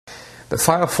The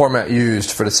file format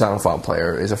used for the Soundfont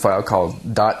Player is a file called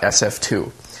 .sf2.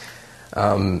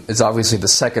 It's obviously the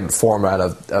second format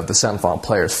of the Soundfont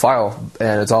Player's file,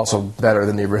 and it's also better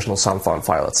than the original Soundfont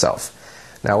file itself.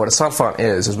 Now, what a Soundfont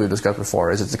is, as we've discussed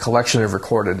before, is it's a collection of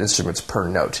recorded instruments per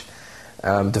note.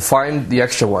 To find the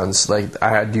extra ones, like I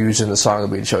had used in the song that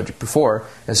we had showed you before,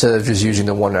 instead of just using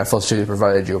the one FL Studio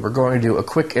provided you, we're going to do a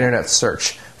quick internet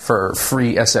search for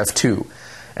free SF2,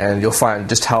 and you'll find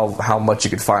just how much you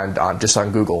could find just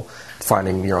on Google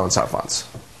finding your own Soundfonts.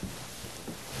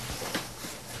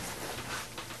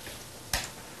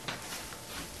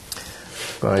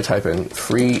 I'm going to type in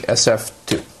free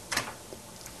SF2.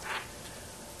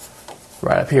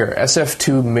 Right up here,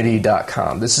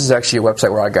 sf2midi.com. This is actually a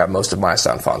website where I got most of my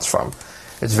Soundfonts from.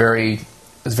 It's very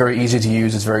easy to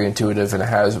use, it's very intuitive, and it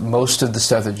has most of the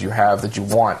stuff that you have that you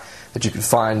want that you can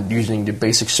find using the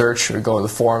basic search or go to the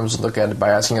forums and look at it by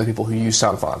asking other people who use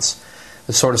Soundfonts.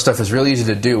 This sort of stuff is really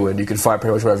easy to do, and you can find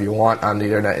pretty much whatever you want on the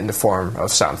internet in the form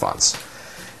of Soundfonts.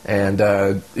 And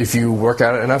if you work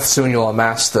at it enough, soon you'll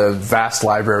amass the vast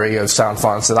library of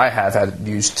Soundfonts that I have had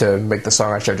used to make the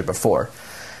song I showed you before.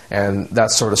 And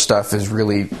that sort of stuff is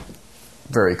really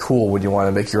very cool when you want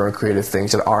to make your own creative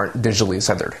things that aren't digitally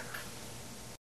centered.